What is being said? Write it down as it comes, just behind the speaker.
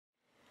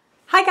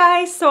Hi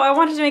guys, so I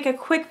wanted to make a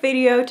quick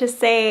video to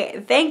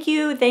say thank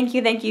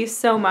you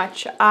so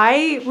much.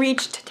 I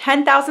reached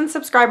 10,000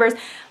 subscribers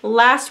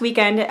last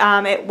weekend.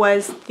 It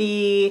was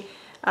the,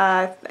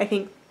 I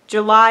think,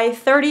 July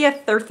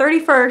 30th or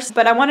 31st,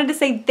 but I wanted to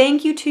say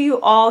thank you to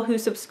you all who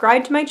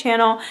subscribe to my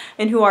channel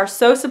and who are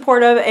so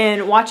supportive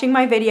in watching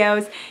my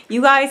videos.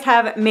 You guys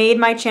have made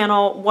my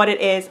channel what it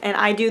is, and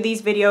I do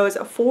these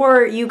videos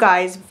for you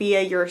guys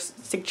via your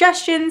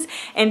suggestions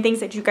and things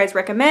that you guys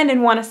recommend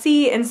and want to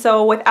see, and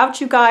so without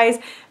you guys,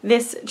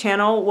 this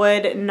channel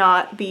would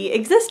not be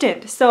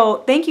existent. So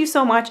thank you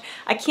so much.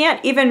 I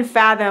can't even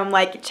fathom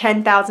like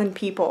 10,000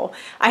 people.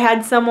 I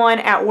had someone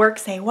at work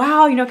say,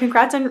 wow,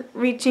 congrats on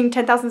reaching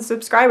 10,000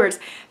 subscribers.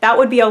 That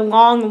would be a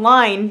long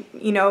line,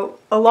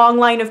 a long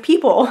line of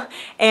people.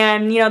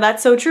 And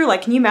that's so true.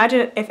 Like, can you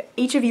imagine if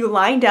each of you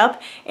lined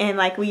up and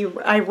like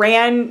I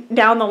ran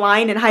down the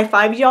line and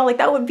high-fived y'all? Like,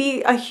 that would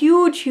be a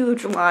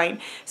huge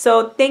line.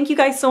 So thank you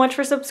guys so much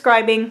for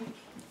subscribing.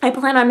 I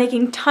plan on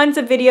making tons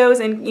of videos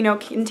and,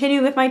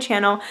 continuing with my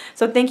channel.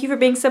 So thank you for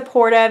being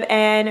supportive,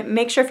 and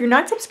make sure if you're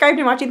not subscribed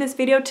and watching this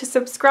video to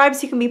subscribe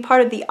so you can be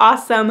part of the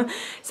awesome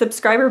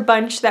subscriber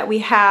bunch that we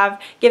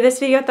have. Give this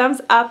video a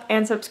thumbs up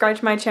and subscribe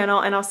to my channel,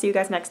 and I'll see you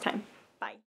guys next time.